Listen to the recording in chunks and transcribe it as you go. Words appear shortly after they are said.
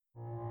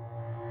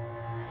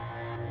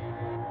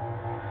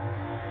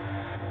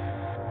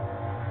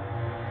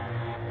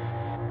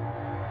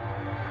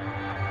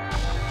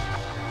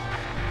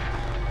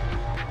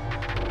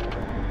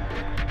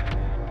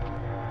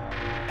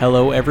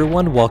Hello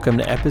everyone, welcome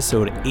to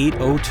episode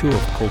 802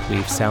 of Cold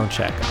Wave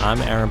Soundcheck. I'm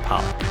Aaron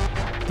Pollock.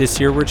 This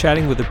year we're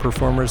chatting with the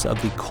performers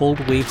of the Cold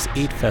Waves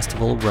 8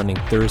 Festival running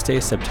Thursday,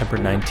 September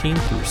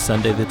 19th through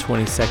Sunday the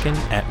 22nd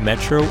at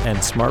Metro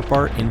and Smart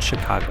Bar in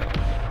Chicago.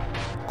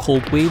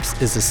 Cold Waves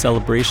is a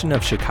celebration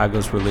of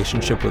Chicago's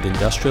relationship with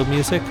industrial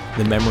music,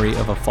 the memory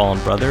of a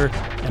fallen brother,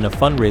 and a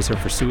fundraiser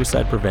for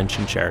suicide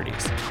prevention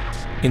charities.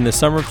 In the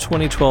summer of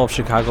 2012,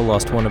 Chicago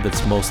lost one of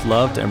its most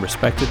loved and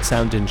respected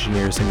sound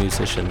engineers and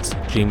musicians,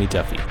 Jamie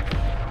Duffy.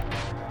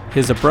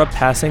 His abrupt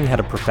passing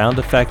had a profound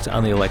effect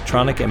on the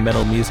electronic and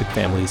metal music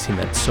families he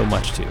meant so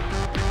much to.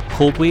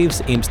 Cold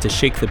Waves aims to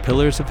shake the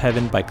pillars of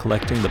heaven by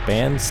collecting the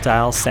band,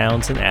 style,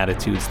 sounds, and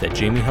attitudes that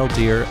Jamie held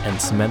dear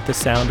and cement the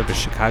sound of a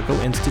Chicago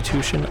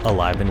institution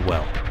alive and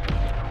well.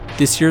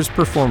 This year's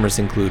performers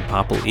include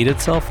Pop Will Eat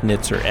Itself,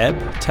 Nitzer Ebb,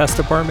 Test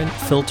Department,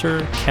 Filter,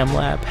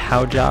 ChemLab,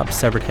 Howjob,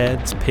 Severed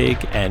Heads,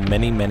 Pig, and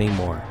many, many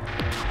more.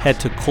 Head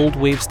to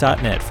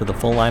coldwaves.net for the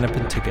full lineup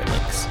and ticket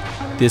links.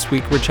 This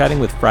week we're chatting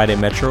with Friday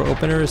Metro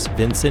openers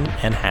Vincent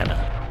and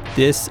Hannah.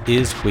 This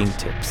is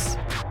Wingtips.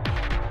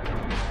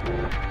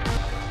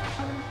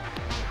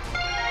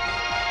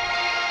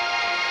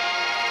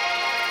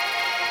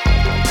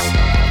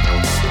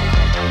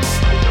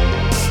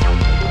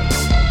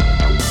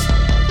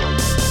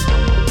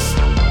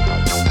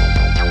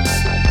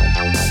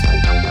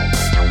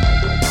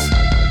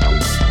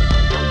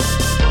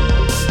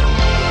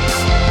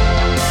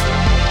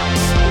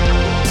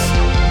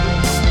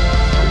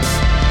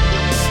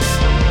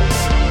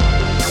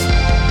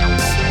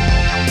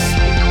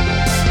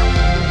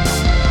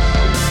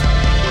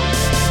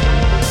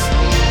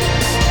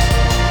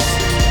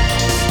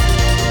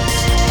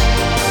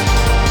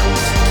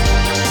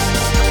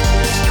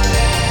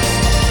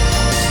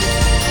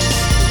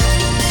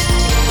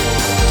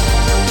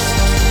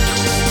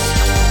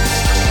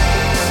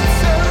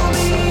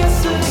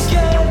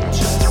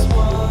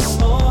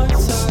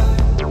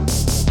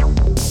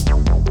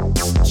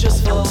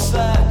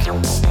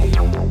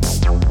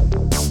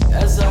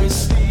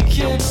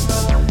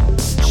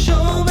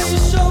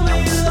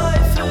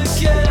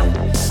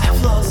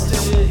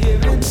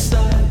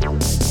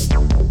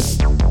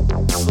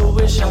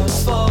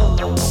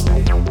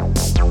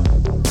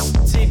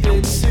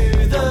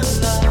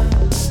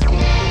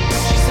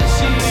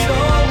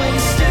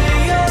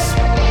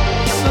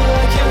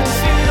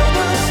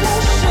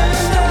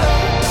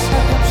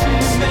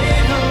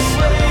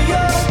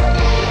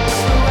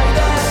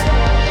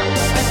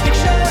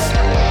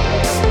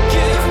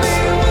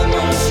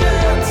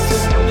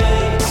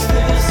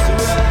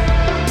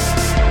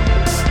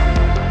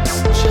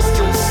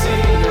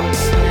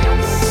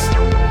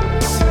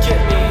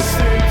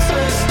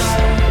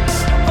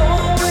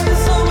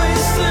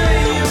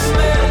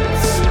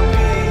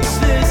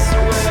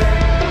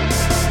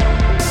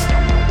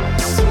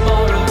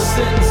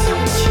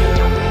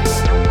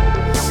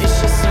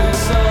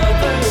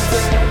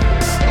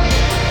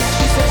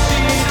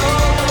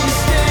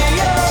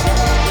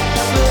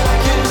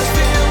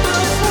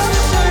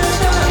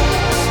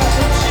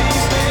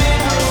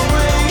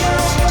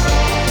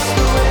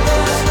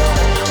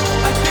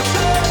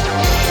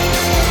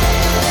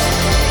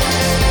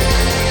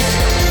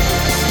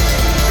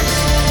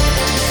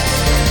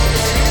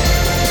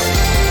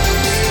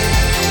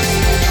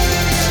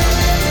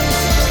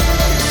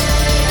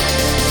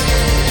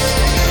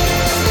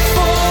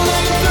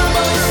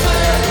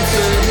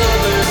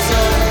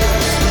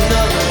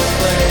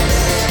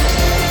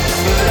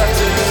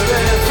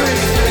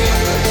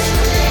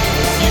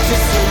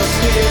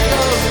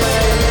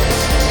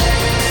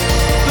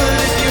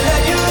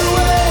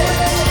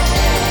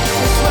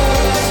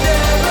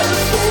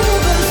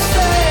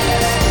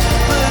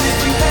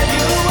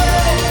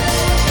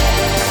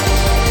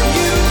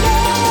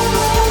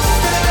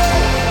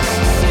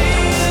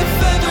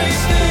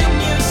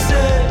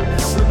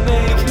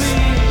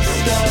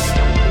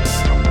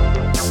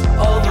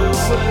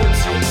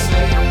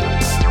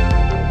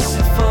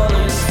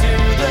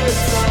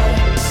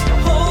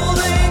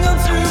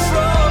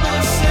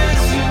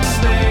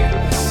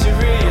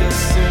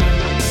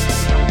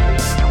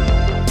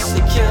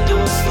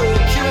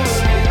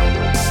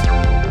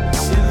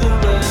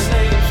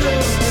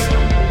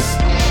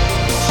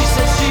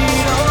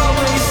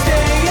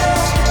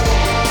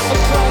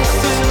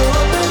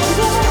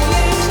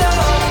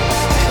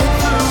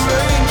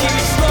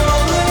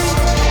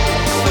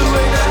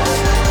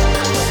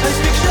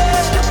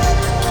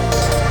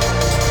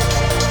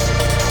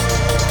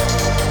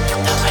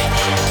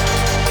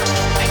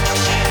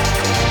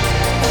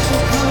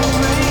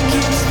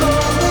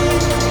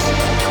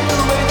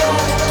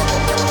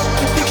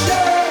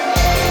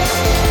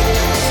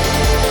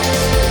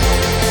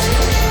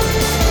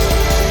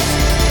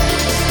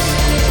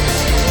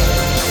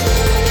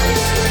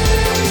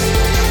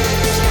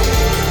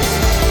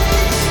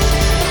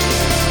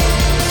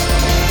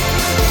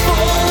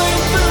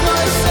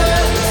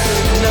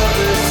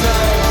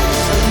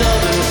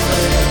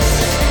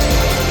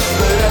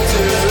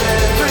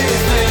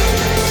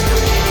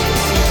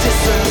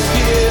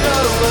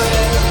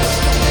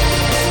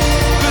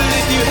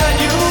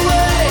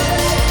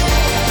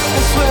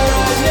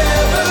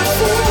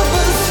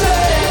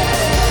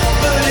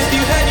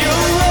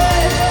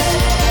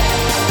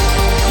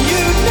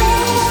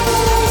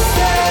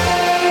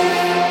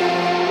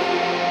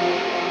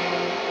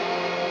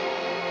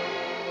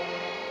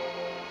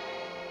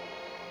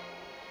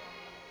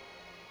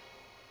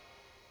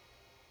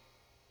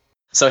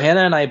 So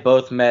Hannah and I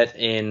both met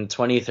in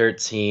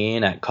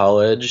 2013 at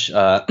college.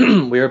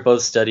 We were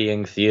both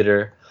studying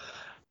theater.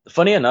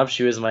 Funny enough,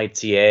 she was my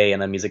TA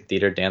in a music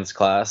theater dance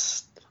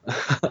class.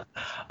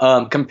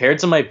 Compared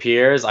to my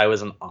peers, I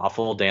was an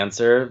awful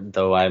dancer,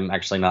 though I'm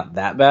actually not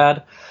that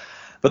bad.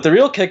 But the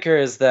real kicker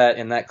is that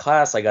in that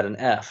class, I got an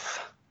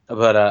F.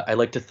 But I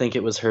like to think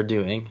it was her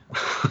doing.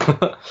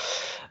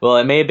 Well,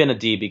 it may have been a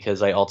D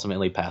because I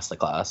ultimately passed the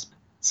class.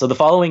 So the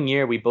following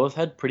year, we both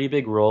had pretty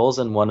big roles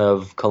in one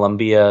of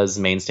Columbia's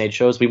main stage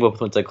shows. We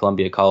both went to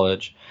Columbia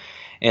College,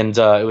 and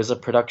it was a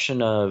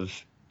production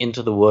of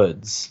Into the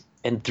Woods.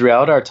 And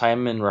throughout our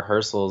time in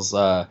rehearsals,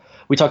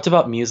 we talked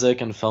about music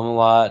and film a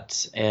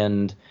lot.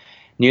 And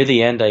near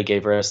the end, I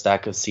gave her a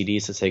stack of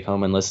CDs to take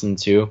home and listen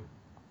to.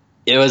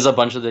 It was a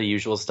bunch of the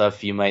usual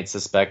stuff you might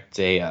suspect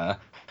a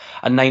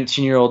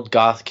 19-year-old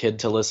goth kid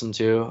to listen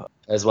to,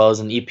 as well as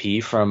an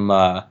EP from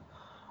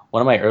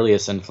one of my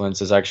earliest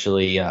influences,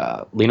 actually,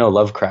 Lino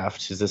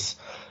Lovecraft. He's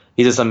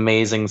this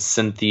amazing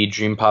synthy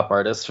dream pop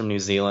artist from New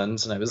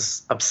Zealand, and I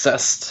was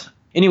obsessed.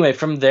 Anyway,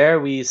 from there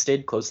we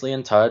stayed closely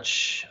in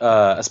touch,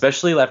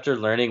 especially after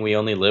learning we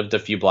only lived a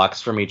few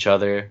blocks from each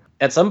other.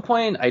 At some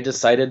point, I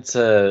decided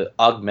to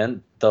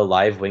augment the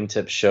live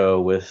Wingtip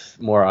show with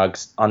more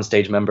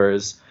on-stage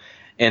members.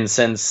 And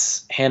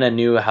since Hannah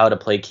knew how to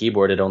play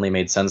keyboard, it only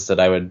made sense that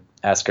I would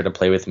ask her to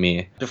play with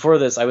me. Before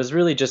this, I was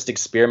really just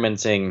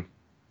experimenting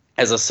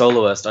as a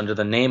soloist under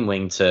the name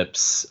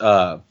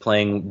Wingtips,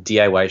 playing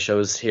DIY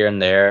shows here and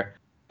there.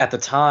 At the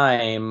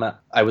time,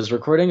 I was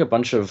recording a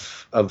bunch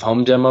of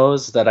home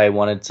demos that I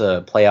wanted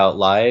to play out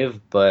live,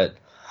 but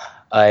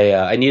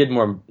I needed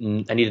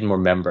more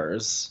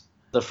members.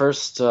 The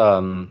first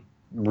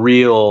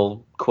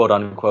real quote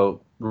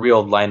unquote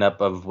real lineup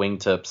of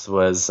Wingtips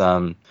was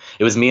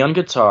it was me on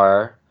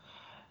guitar,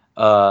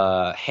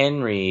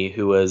 Henry,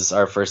 who was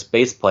our first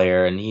bass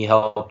player, and he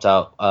helped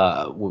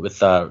out with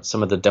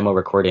some of the demo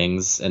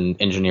recordings and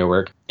engineer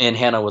work, and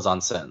Hannah was on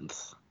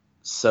synth.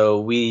 So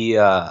we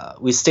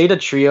stayed a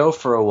trio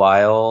for a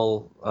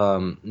while,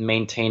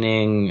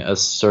 maintaining a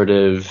sort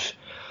of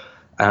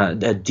a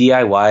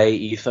DIY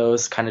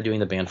ethos, kind of doing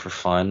the band for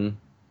fun.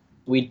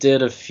 We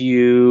did a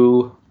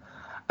few,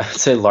 I'd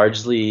say,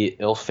 largely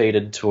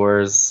ill-fated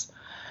tours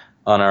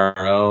on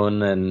our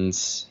own, and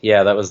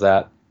yeah, that was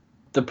that.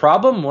 The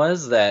problem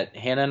was that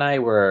Hannah and I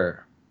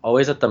were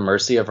always at the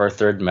mercy of our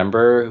third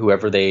member,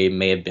 whoever they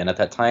may have been at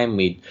that time.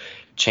 We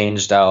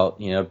changed out,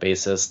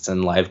 bassists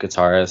and live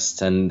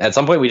guitarists, and at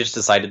some point we just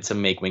decided to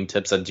make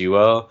Wingtips a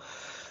duo,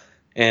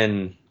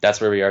 and that's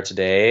where we are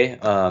today.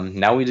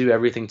 Now we do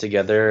everything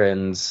together,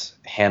 and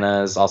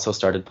Hannah's also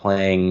started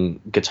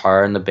playing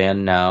guitar in the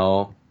band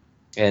now.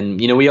 And,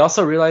 we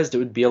also realized it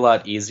would be a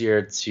lot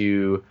easier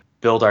to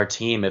build our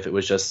team if it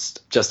was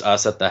just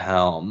us at the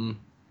helm.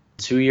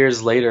 2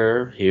 years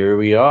later, here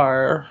we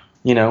are.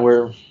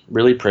 We're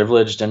really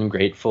privileged and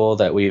grateful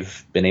that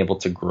we've been able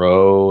to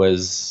grow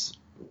as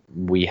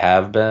we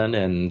have been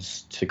and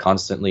to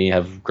constantly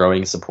have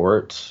growing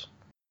support.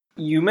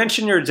 You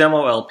mentioned your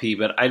demo LP,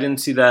 but I didn't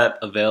see that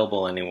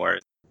available anywhere.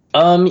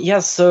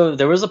 So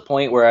there was a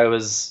point where I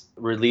was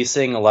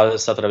releasing a lot of the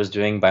stuff that I was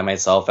doing by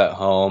myself at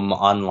home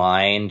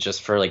online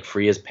just for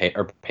free as pay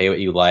what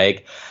you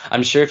like.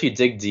 I'm sure if you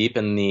dig deep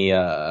in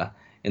the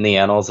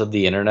annals of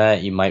the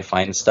internet, you might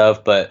find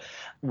stuff, but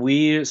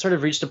we sort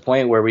of reached a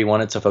point where we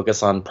wanted to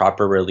focus on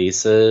proper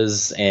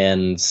releases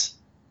and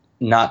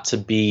not to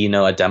be,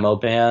 a demo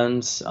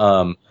band.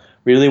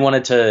 Really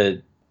wanted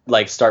to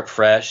start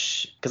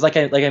fresh because like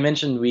I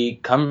mentioned, we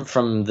come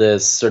from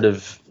this sort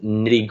of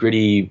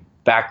nitty-gritty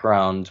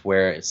background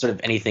where it's sort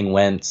of anything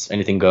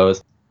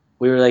goes.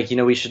 We were like,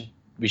 we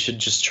should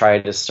just try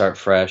to start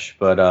fresh,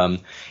 but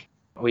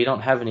we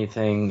don't have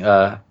anything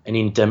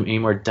any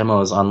more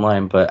demos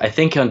online, but I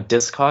think on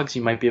Discogs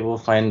you might be able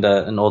to find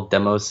an old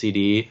demo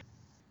CD.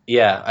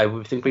 Yeah,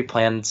 I think we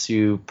plan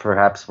to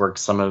perhaps rework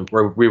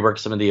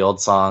some of the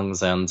old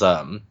songs, and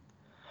I'm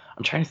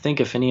trying to think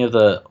if any of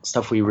the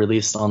stuff we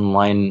released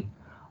online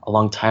a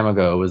long time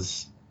ago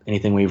was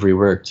anything we've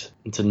reworked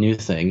into new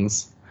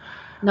things.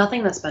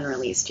 Nothing that's been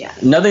released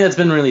yet.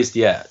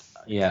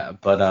 Yeah,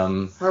 but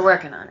we're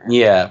working on it.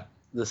 Yeah,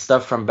 the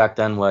stuff from back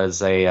then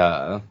was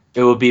it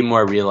will be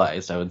more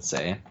realized, I would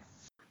say.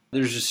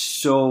 There's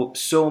just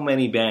so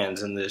many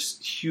bands and this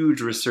huge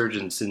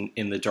resurgence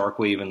in the dark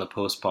wave and the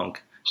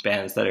post-punk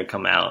bands that have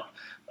come out.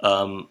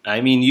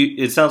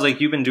 It sounds like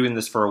you've been doing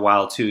this for a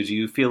while too. Do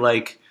you feel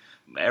like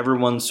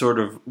everyone's sort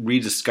of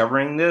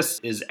rediscovering this?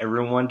 Is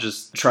everyone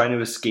just trying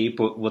to escape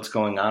what's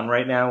going on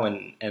right now,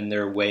 and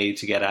their way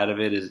to get out of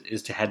it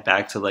is to head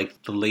back to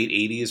the late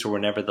 80s or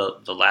whenever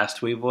the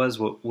last wave was?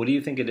 What do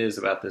you think it is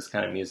about this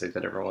kind of music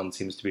that everyone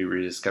seems to be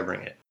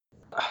rediscovering it?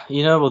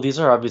 Well, these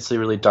are obviously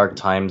really dark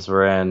times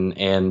we're in,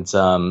 and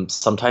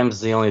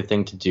sometimes the only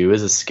thing to do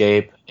is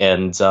escape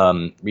and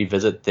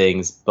revisit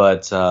things,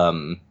 but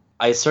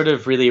I sort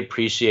of really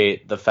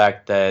appreciate the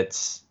fact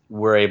that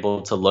we're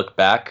able to look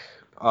back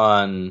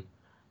on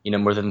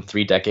more than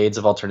 3 decades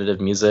of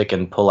alternative music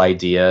and pull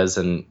ideas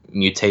and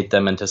mutate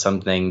them into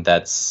something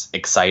that's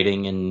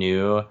exciting and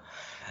new.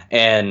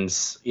 and,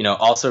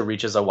 also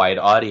reaches a wide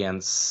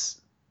audience,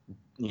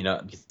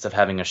 because of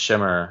having a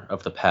shimmer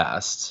of the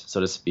past, so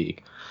to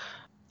speak.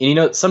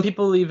 And, some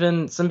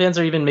bands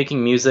are even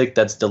making music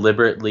that's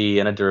deliberately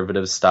in a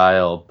derivative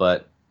style,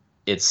 but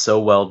it's so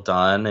well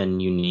done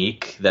and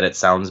unique that it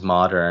sounds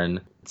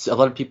modern. A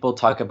lot of people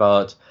talk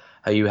about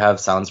how you have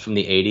sounds from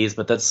the 80s,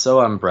 but that's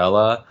so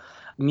umbrella.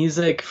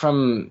 Music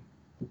from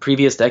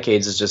previous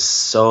decades is just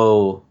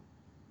so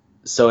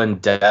in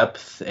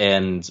depth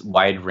and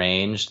wide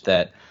ranged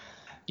that,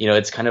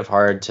 it's kind of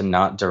hard to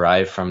not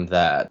derive from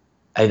that.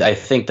 I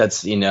think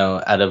that's,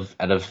 out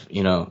of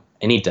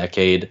any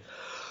decade,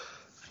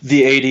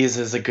 the 80s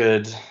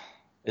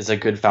is a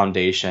good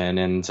foundation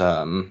and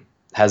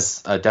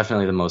has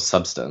definitely the most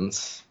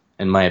substance,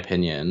 in my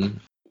opinion.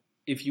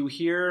 If you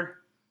hear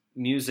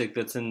music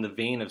that's in the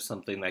vein of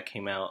something that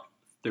came out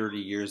 30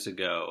 years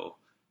ago,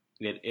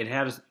 it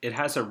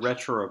has a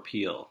retro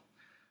appeal.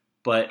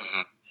 But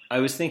I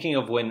was thinking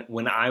of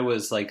when I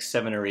was like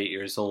 7 or 8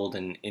 years old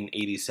in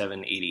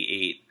 87,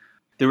 88,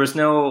 there was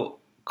no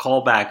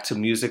callback to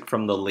music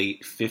from the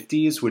late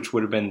 50s, which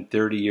would have been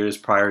 30 years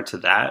prior to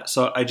that.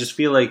 So I just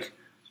feel like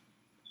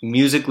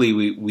musically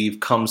we've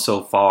come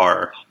so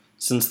far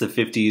since the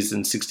 50s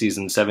and 60s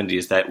and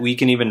 70s that we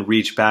can even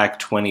reach back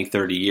 20,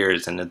 30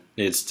 years and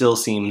it still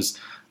seems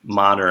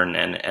modern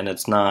and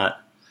it's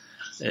not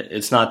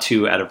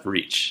too out of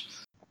reach.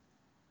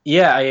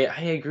 Yeah,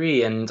 I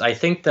agree. And I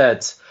think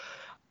that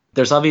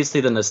there's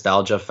obviously the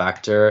nostalgia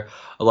factor.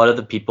 A lot of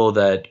the people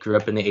that grew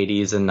up in the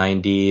 80s and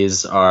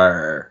 90s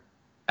are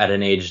at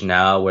an age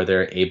now where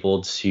they're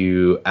able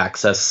to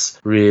access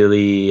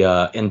really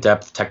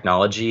in-depth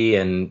technology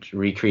and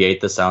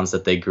recreate the sounds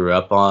that they grew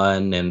up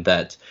on and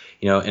that,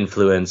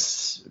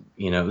 influence,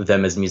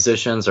 them as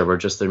musicians or were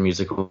just their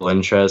musical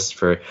interest.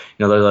 For,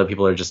 a lot of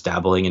people are just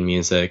dabbling in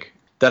music.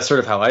 That's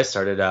sort of how I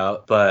started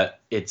out, but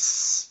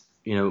it's,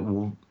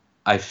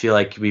 I feel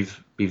like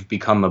we've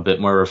become a bit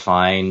more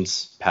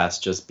refined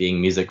past just being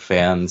music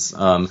fans,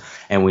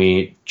 and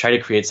we try to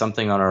create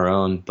something on our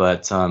own.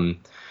 But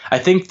I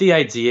think the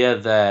idea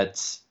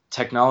that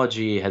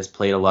technology has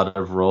played a lot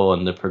of role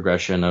in the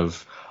progression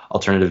of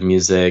alternative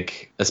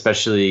music,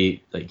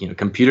 especially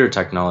computer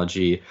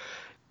technology,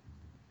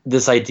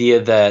 this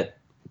idea that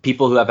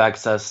people who have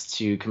access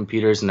to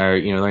computers and are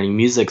learning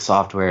music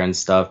software and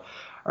stuff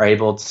are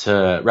able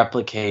to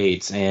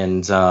replicate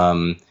and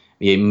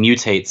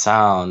mutate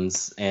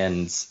sounds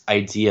and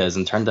ideas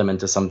and turn them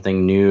into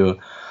something new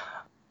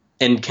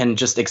and can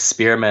just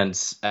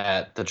experiment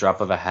at the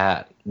drop of a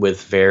hat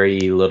with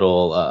very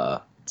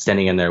little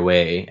standing in their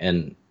way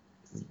and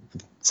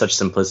such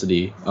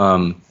simplicity.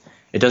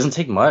 It doesn't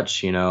take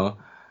much, you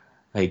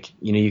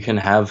can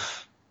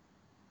have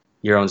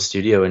your own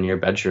studio in your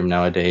bedroom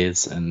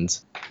nowadays. And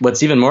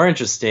what's even more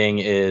interesting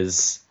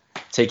is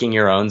taking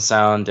your own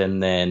sound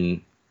and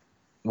then,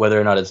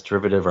 whether or not it's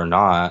derivative or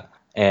not,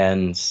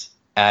 and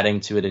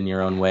adding to it in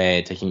your own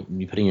way,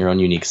 putting your own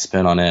unique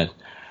spin on it,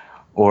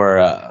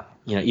 or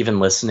even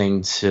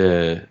listening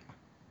to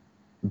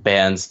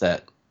bands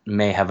that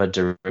may have a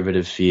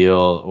derivative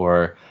feel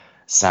or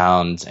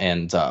sound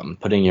and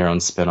putting your own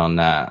spin on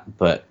that.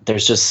 But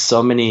there's just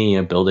so many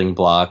building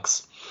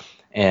blocks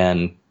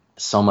and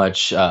so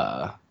much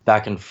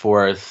back and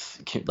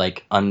forth,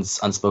 like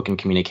unspoken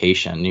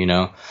communication,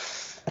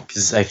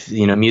 because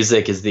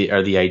music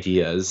are the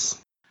ideas.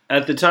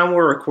 At the time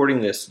we're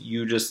recording this,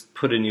 you just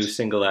put a new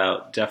single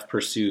out, Deaf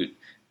Pursuit,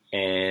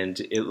 and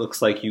it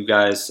looks like you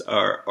guys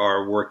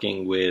are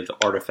working with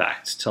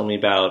Artifact. Tell me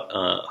about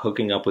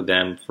hooking up with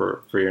them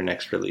for your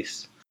next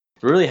release.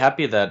 We're really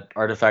happy that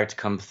Artifact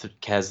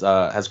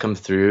has come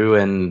through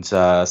and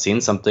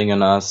seen something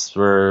in us.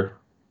 We're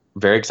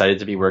very excited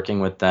to be working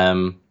with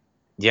them.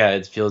 Yeah,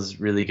 it feels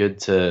really good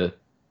to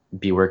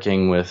be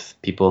working with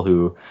people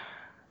who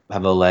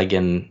have a leg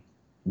in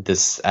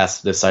this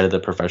side of the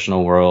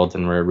professional world,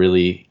 and we're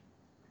really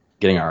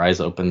getting our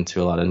eyes open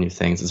to a lot of new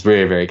things. It's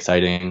very, very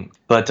exciting.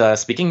 But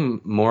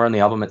speaking more on the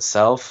album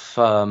itself,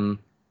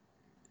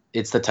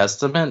 it's the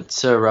testament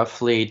to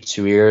roughly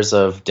 2 years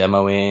of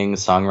demoing,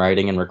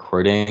 songwriting, and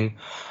recording.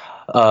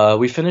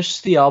 We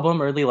finished the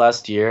album early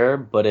last year,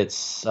 but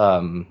it's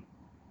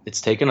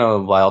taken a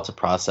while to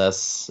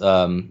process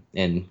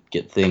and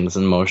get things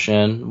in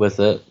motion with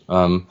it.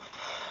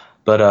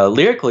 But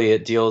lyrically,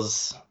 it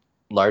deals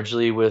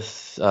largely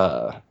with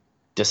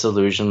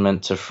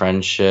disillusionment to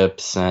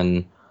friendships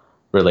and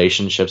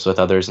relationships with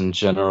others in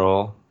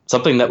general.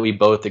 Something that we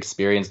both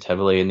experienced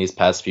heavily in these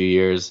past few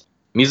years.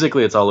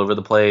 Musically, it's all over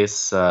the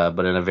place,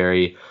 but in a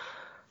very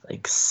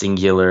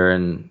singular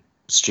and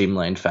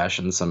streamlined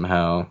fashion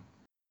somehow.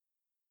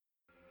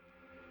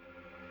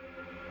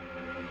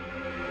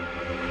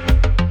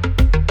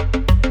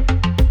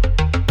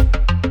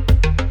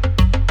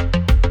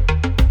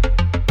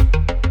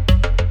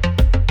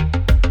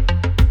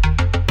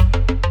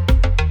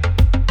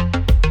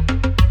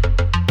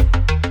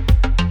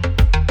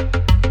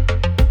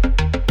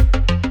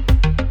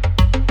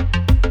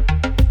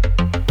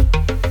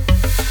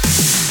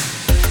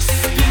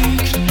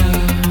 Speak now,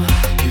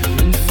 your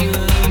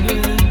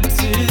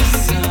influence is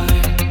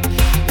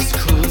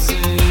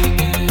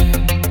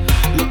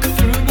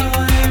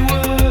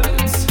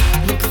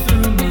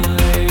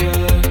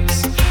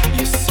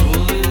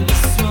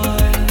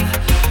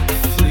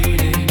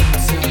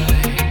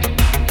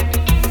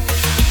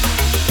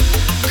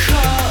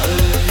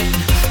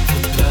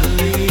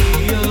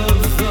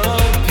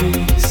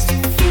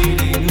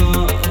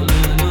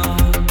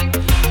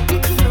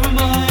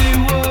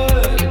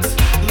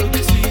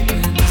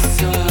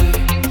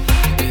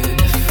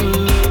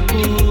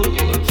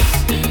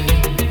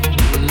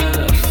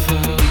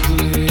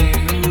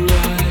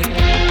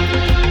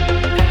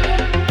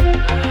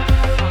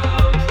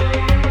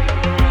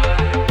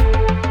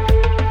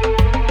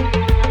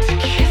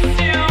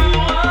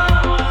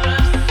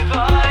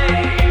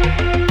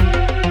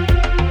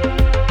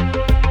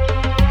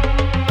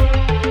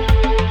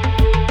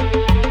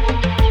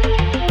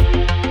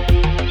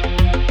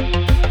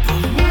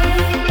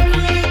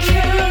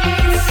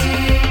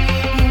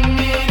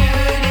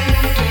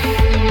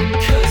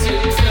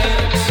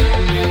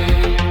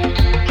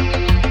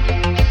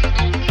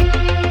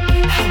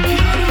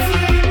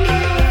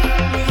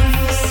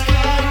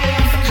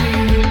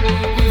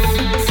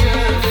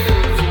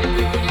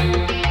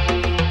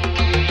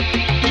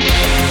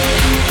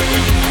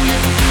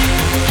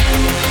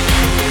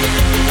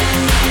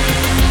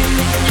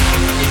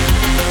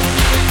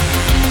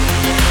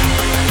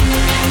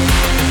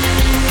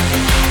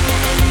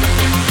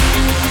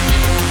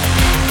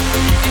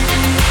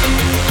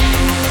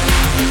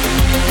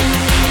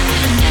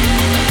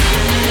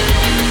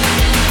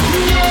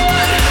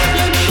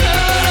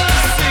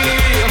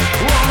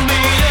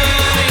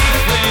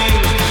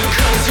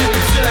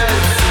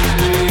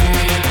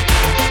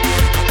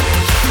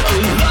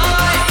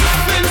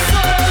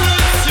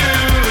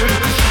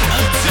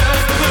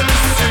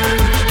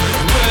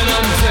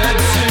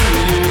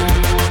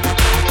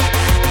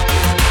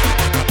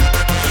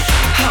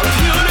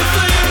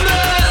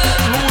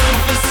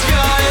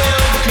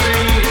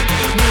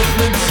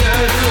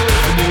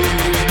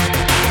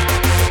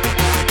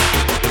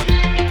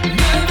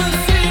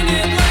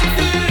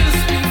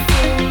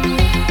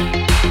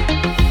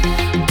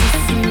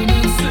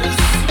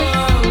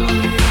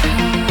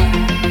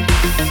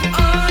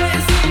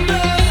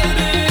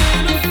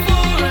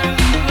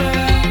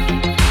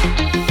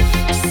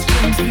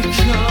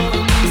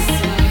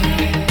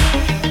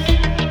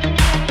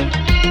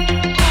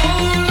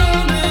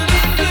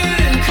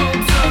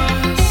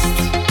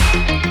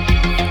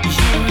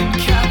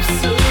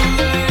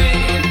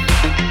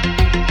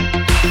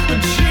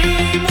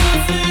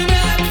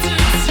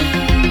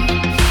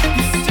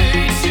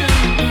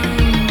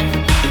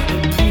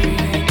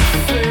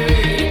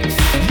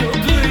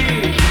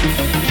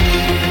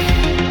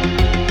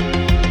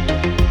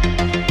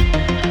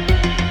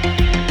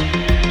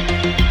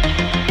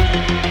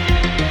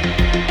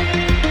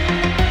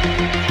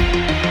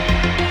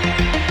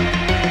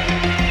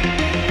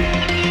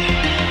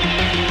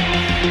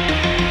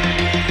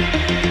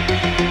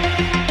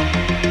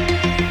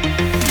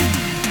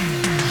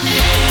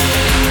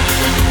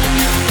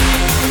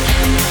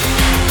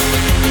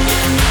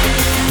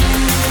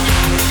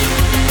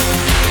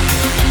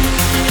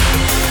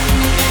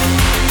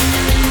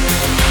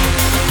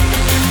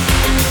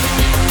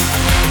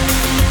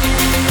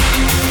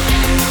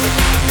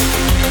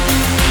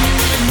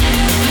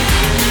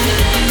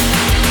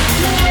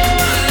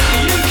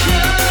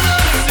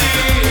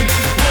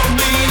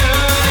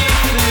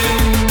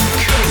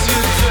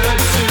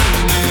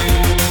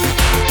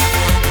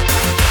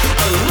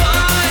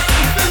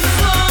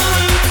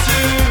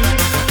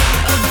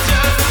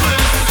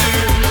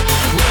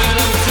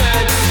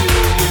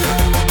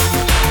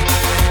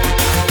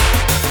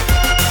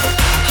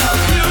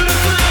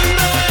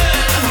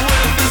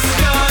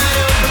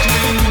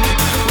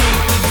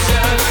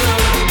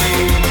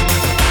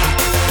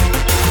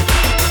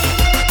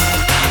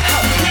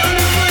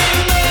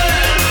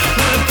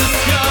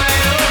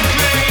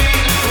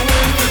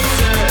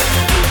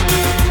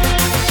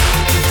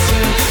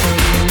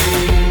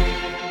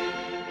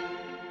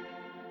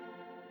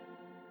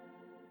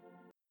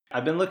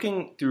I've been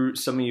looking through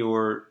some of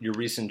your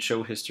recent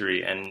show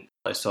history, and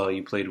I saw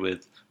you played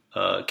with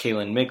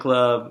Kalen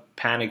Mikla,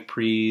 Panic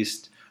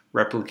Priest,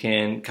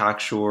 Replicant,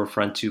 Cockshore,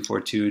 Front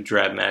 242,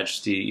 Drab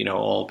Majesty, you know,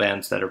 all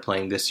bands that are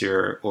playing this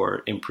year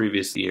or in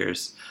previous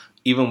years.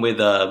 Even with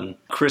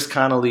Chris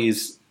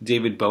Connolly's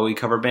David Bowie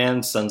cover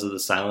band, Sons of the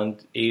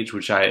Silent Age,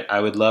 which I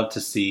would love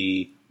to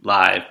see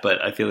live,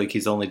 but I feel like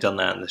he's only done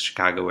that in the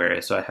Chicago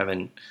area, so I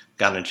haven't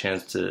gotten a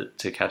chance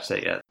to catch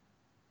that yet.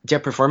 Yeah,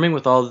 performing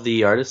with all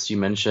the artists you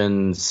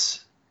mentioned,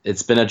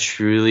 it's been a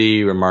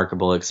truly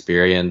remarkable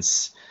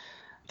experience.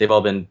 They've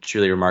all been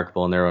truly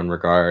remarkable in their own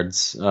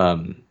regards.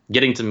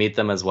 Getting to meet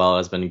them as well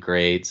has been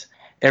great.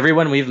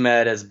 Everyone we've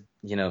met has,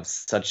 you know,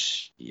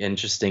 such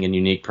interesting and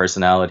unique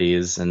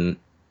personalities, and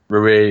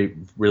we're really,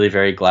 really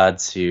very glad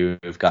to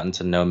have gotten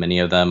to know many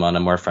of them on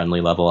a more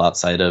friendly level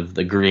outside of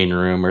the green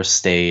room or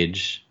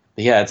stage.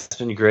 But yeah, it's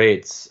been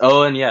great.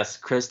 Oh, and yes,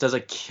 Chris does a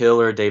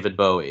killer David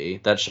Bowie.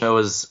 That show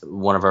is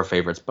one of our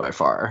favorites by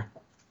far.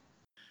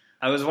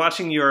 I was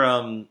watching your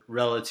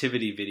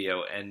Relativity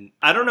video, and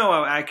I don't know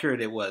how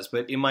accurate it was,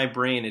 but in my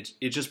brain,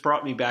 it just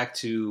brought me back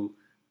to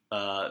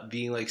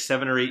being like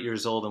 7 or 8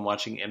 years old and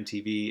watching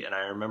MTV, and I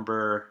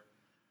remember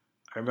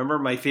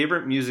my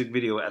favorite music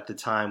video at the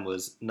time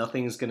was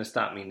Nothing's Gonna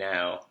Stop Me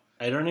Now.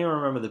 I don't even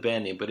remember the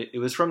band name, but it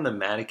was from the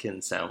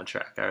Mannequin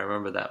soundtrack. I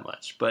remember that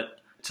much. But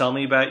tell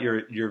me about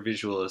your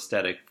visual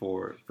aesthetic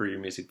for your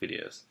music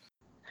videos.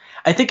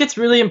 I think it's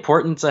really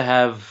important to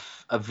have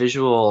a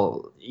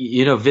visual,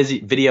 you know,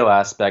 video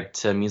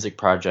aspect to music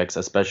projects,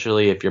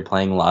 especially if you're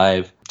playing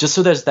live, just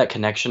so there's that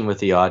connection with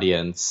the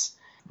audience.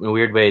 In a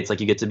weird way, it's like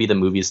you get to be the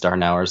movie star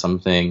now or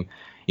something.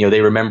 You know,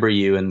 they remember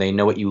you and they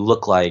know what you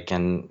look like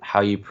and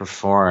how you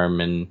perform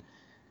and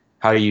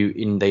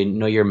they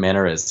know your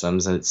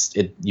mannerisms,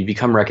 and you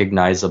become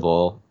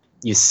recognizable.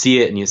 You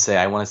see it and you say,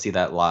 I want to see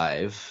that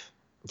live.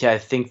 Yeah, I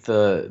think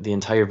the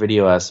entire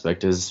video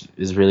aspect is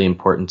really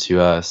important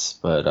to us,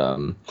 but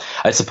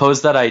I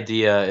suppose that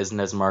idea isn't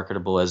as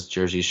marketable as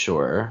Jersey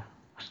Shore.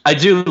 I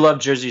do love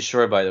Jersey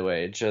Shore, by the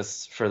way,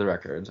 just for the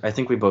record. I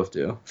think we both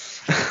do.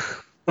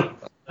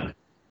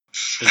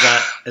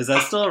 Is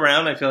that still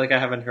around? I feel like I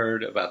haven't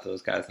heard about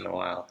those guys in a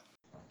while.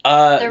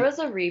 There was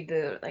a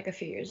reboot like a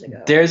few years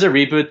ago. There's a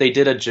reboot. They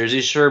did a Jersey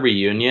Shore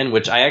reunion,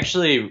 which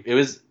it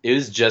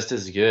was just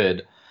as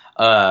good.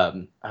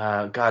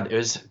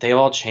 They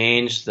all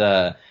changed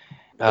the.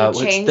 They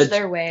changed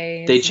their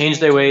ways. They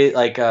changed their way.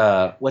 Like,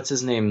 what's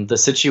his name? The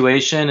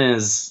Situation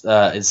is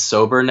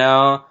sober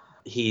now.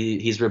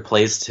 He's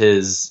replaced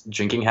his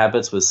drinking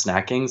habits with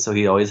snacking, so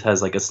he always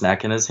has like a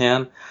snack in his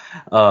hand,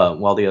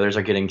 while the others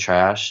are getting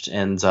trashed,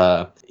 and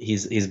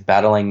he's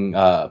battling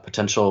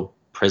potential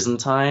prison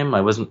time.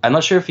 I'm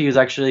not sure if he was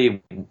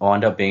actually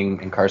wound up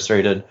being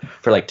incarcerated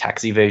for like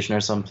tax evasion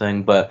or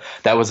something, but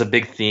that was a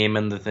big theme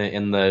in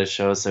the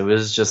show. So it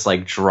was just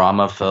like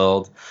drama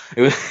filled.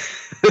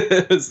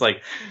 It was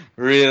like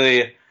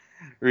really,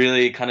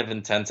 really kind of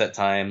intense at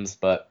times,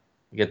 but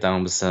you get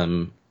down with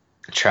some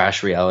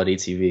trash reality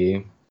TV.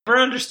 I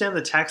never understand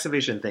the tax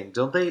evasion thing.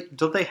 Don't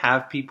they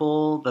have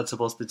people that's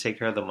supposed to take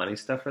care of the money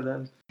stuff for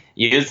them?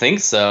 You'd think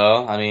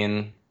so. I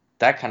mean,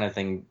 that kind of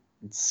thing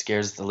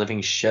scares the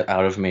living shit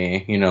out of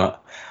me, you know,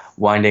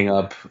 winding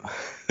up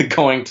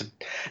going to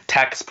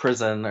tax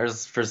prison or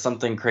for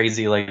something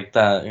crazy like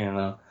that, you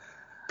know.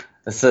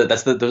 Those are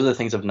the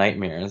things of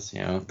nightmares,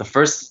 you know. The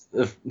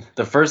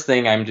first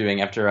thing I'm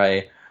doing after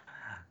I,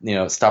 you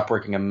know, stop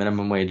working a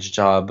minimum wage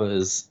job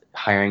is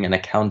hiring an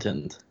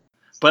accountant.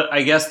 But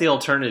I guess the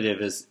alternative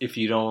is if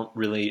you don't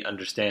really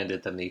understand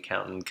it, then the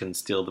accountant can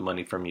steal the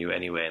money from you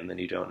anyway, and then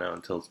you don't know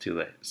until it's too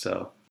late.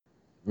 So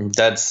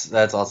that's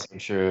also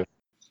true.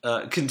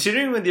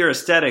 Continuing with your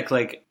aesthetic,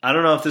 like, I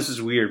don't know if this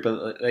is weird,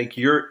 but like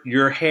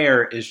your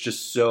hair is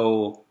just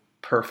so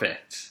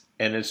perfect,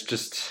 and it's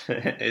just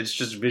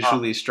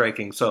visually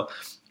striking. So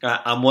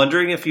I'm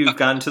wondering if you've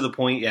gotten to the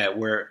point yet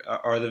where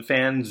are the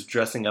fans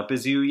dressing up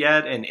as you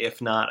yet? And if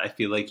not, I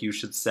feel like you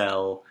should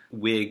sell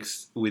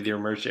wigs with your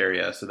merch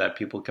area so that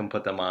people can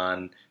put them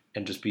on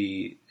and just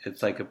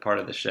it's like a part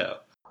of the show.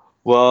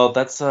 Well,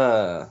 that's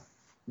a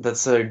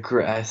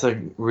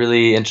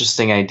really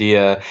interesting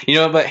idea. You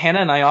know, but Hannah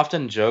and I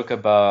often joke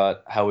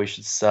about how we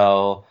should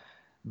sell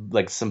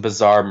like some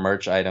bizarre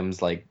merch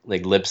items like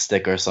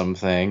lipstick or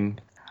something.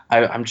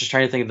 I'm just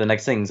trying to think of the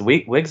next things.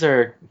 Wigs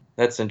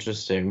that's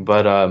interesting,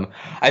 but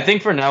I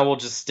think for now we'll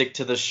just stick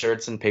to the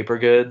shirts and paper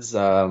goods.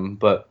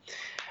 But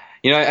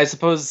you know, I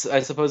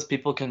suppose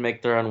people can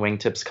make their own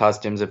wingtips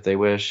costumes if they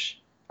wish.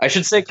 I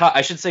should say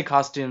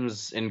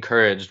costumes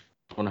encouraged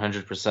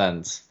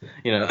 100%.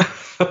 You know.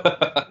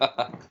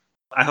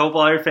 I hope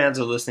all your fans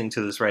are listening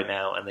to this right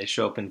now and they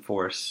show up in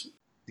force.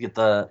 Get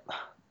the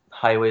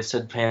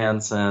high-waisted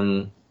pants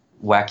and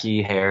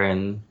wacky hair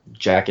and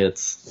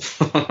jackets.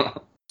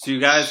 So you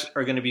guys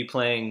are going to be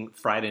playing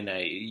Friday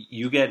night.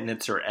 You get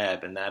Nitzer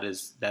Ebb, and that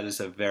is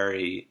a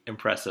very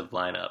impressive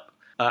lineup.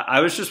 I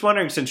was just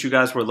wondering, since you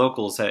guys were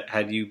locals,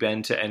 had you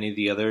been to any of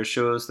the other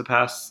shows the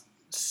past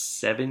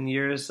 7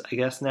 years, I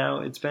guess now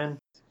it's been?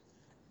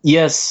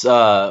 Yes,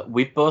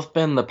 we've both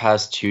been the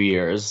past 2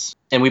 years,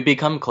 and we've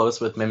become close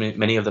with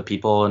many of the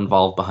people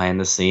involved behind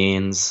the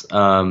scenes.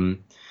 Oh,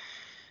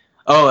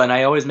 and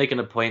I always make it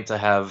a point to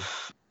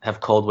have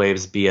Cold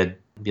Waves be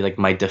like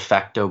my de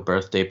facto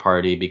birthday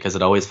party because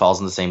it always falls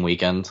on the same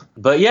weekend.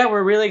 But yeah,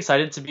 we're really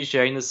excited to be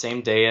sharing the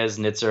same day as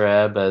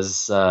Nitzareb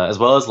as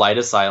well as Light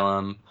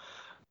Asylum.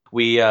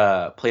 We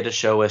played a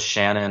show with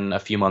Shannon a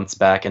few months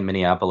back in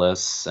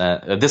Minneapolis.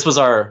 This was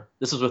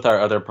with our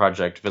other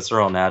project,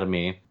 Visceral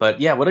Anatomy.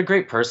 But yeah, what a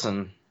great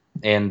person.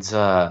 And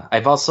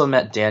I've also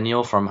met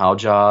Daniel from How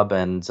Job,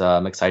 and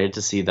I'm excited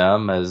to see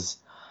them as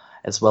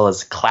well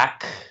as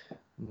Clack.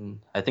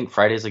 I think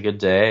Friday's a good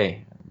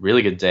day,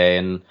 really good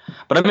day,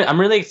 but I'm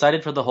really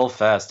excited for the whole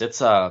fest.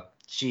 It's a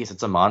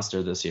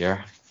monster this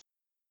year.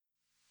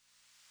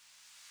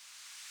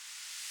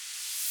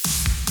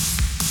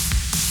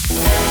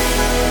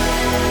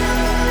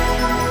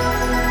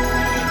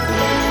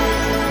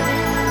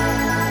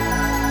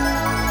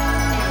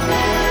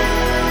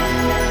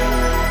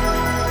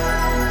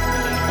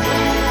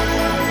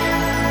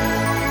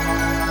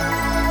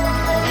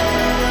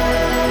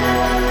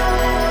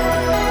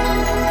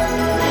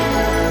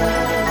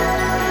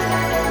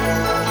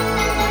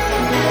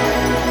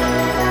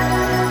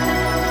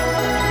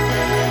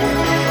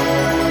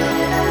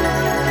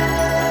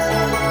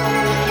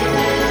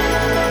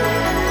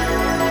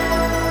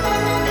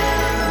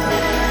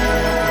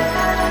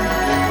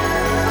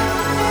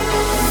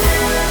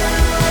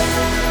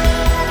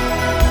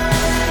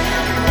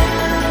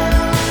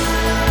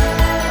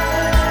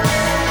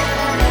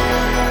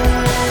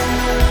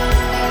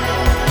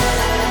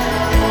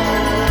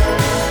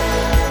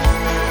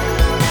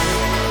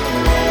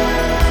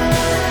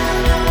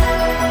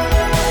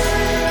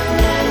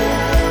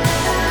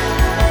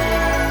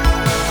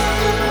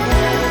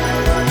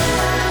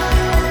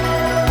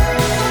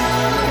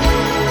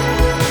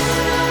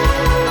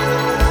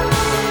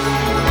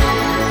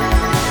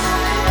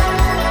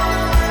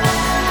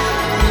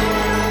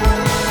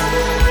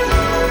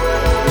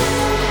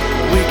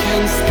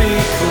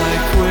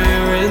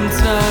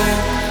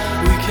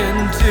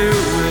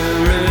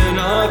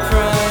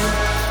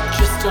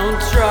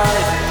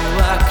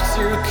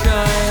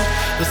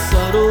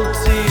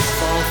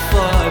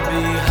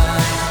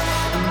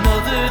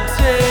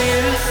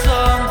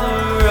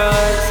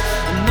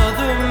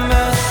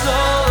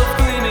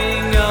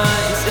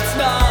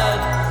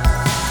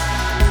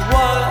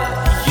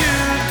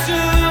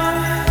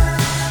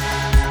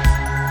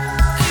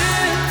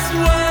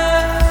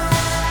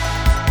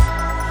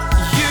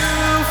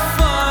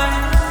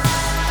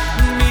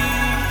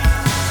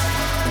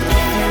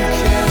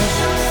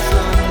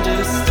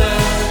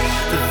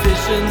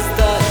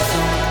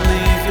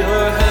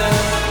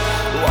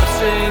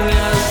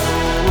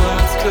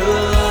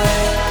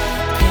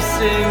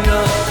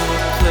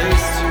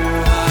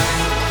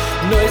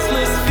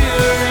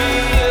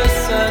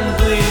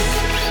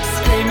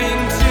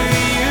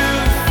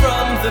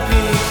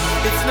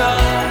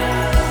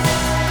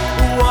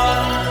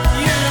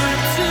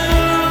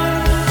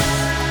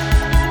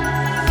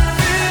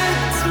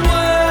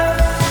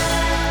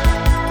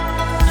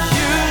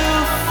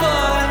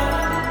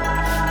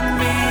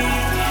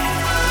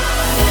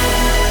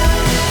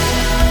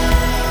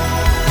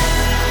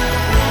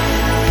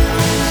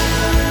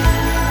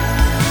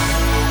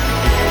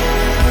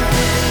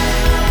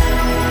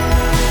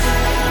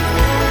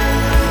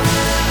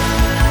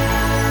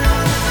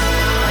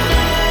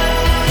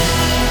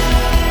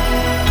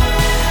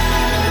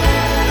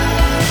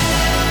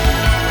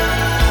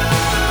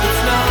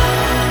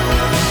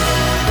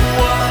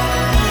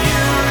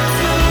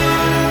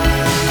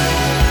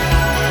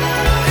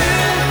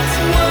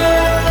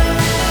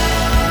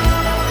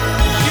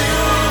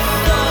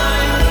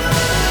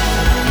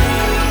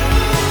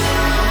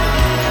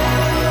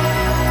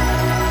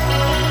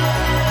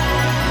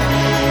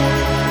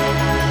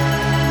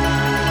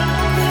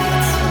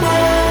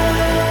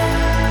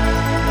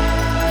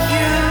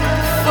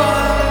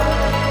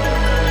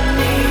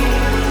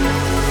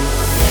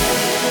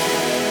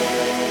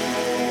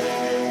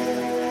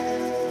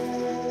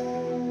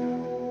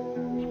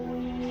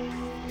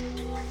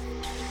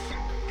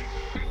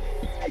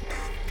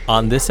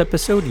 On this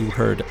episode, you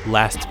heard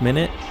Last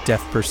Minute,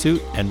 Death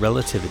Pursuit, and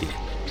Relativity.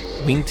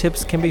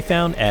 Wingtips can be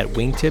found at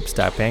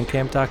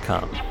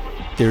wingtips.bandcamp.com.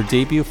 Their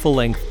debut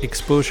full-length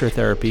Exposure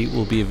Therapy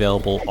will be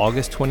available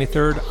August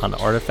 23rd on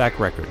Artifact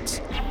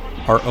Records.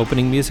 Our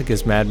opening music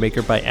is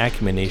Madmaker by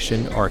Acumen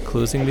Nation. Our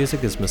closing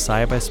music is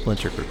Messiah by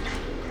Splinter Group.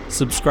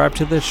 Subscribe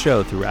to this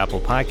show through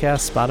Apple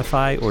Podcasts,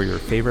 Spotify, or your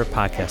favorite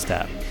podcast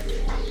app.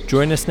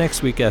 Join us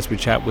next week as we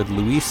chat with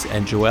Luis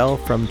and Joel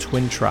from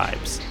Twin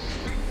Tribes.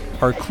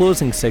 Our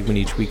closing segment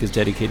each week is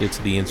dedicated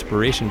to the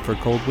inspiration for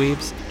Cold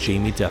Waves,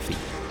 Jamie Duffy.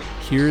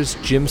 Here's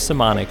Jim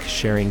Simonic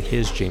sharing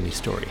his Jamie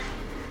story.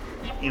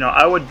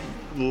 I would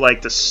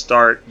like to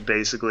start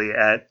basically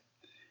at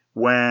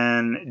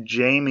when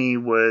Jamie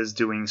was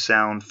doing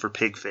sound for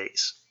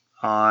Pigface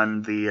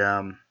on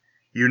the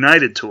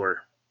United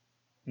tour,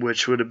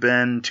 which would have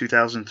been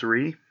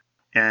 2003.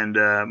 And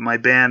my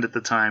band at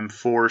the time,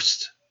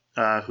 Forced,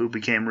 who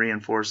became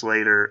Reinforced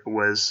later,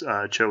 was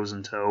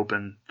chosen to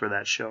open for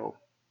that show.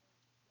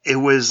 It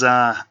was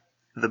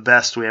the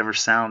best we ever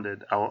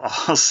sounded.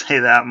 I'll say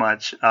that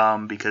much,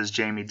 because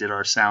Jamie did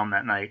our sound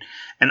that night.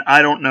 And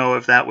I don't know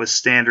if that was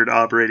standard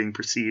operating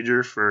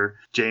procedure for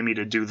Jamie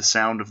to do the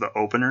sound of the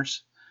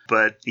openers,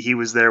 but he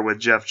was there with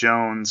Jeff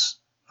Jones,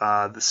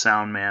 the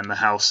sound man, the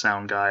house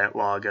sound guy at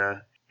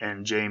Laga,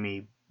 and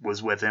Jamie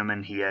was with him,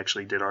 and he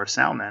actually did our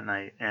sound that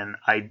night. And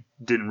I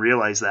didn't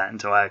realize that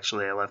until I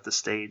left the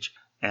stage.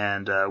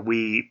 And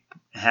we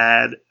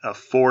had a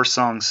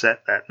 4-song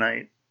set that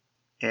night.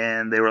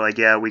 And they were like,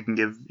 yeah, we can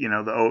give,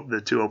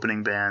 the 2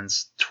 opening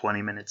bands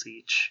 20 minutes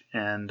each.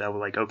 And I was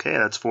like, okay,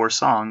 that's 4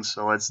 songs.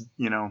 So let's,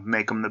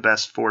 make them the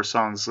best 4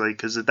 songs. Like,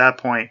 because at that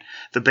point,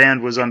 the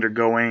band was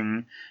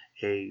undergoing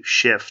a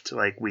shift,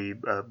 like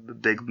a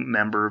big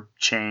member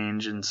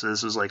change. And so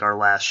this was like our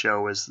last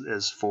show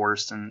as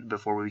Forced, and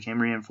before we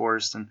became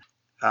Reinforced, and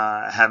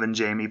having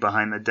Jamie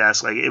behind the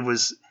desk. Like, it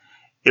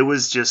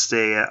was just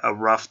a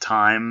rough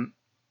time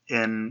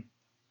in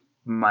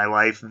my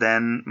life.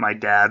 Then my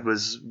dad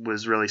was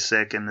really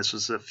sick, and this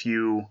was a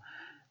few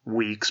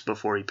weeks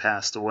before he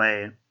passed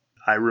away.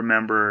 I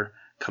remember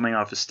coming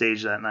off a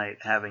stage that night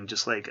having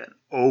just like an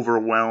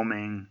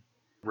overwhelming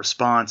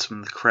response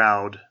from the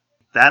crowd.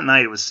 That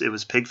night it was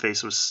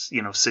Pigface. It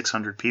was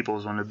 600 people. It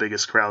was one of the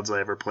biggest crowds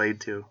I ever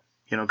played to.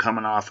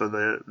 Coming off of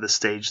the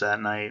stage that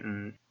night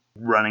and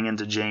running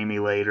into Jamie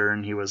later,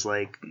 and he was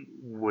like,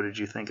 what did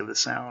you think of the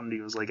sound?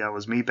 He was like, that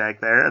was me back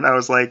there. And I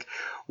was like,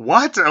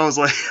 what? I was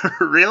like,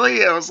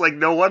 really? I was like,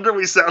 no wonder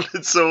we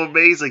sounded so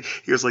amazing.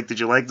 He was like, did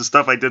you like the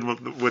stuff I did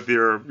with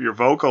your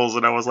vocals?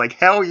 And I was like,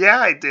 hell yeah,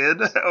 I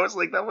did. I was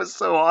like, that was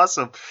so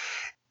awesome.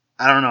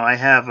 I don't know. I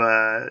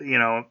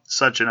have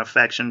such an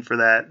affection for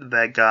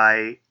that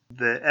guy,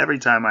 that every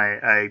time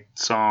I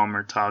saw him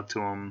or talked to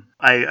him,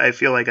 I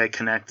feel like I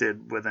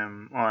connected with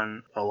him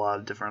on a lot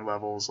of different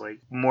levels, like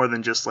more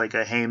than just like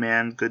a, hey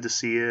man, good to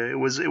see you. It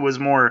was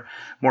more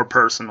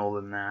personal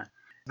than that.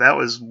 That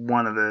was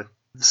one of the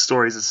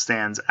stories that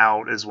stands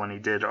out, is when he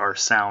did our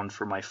sound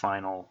for my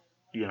final,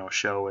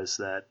 show, as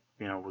that,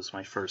 was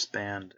my first band.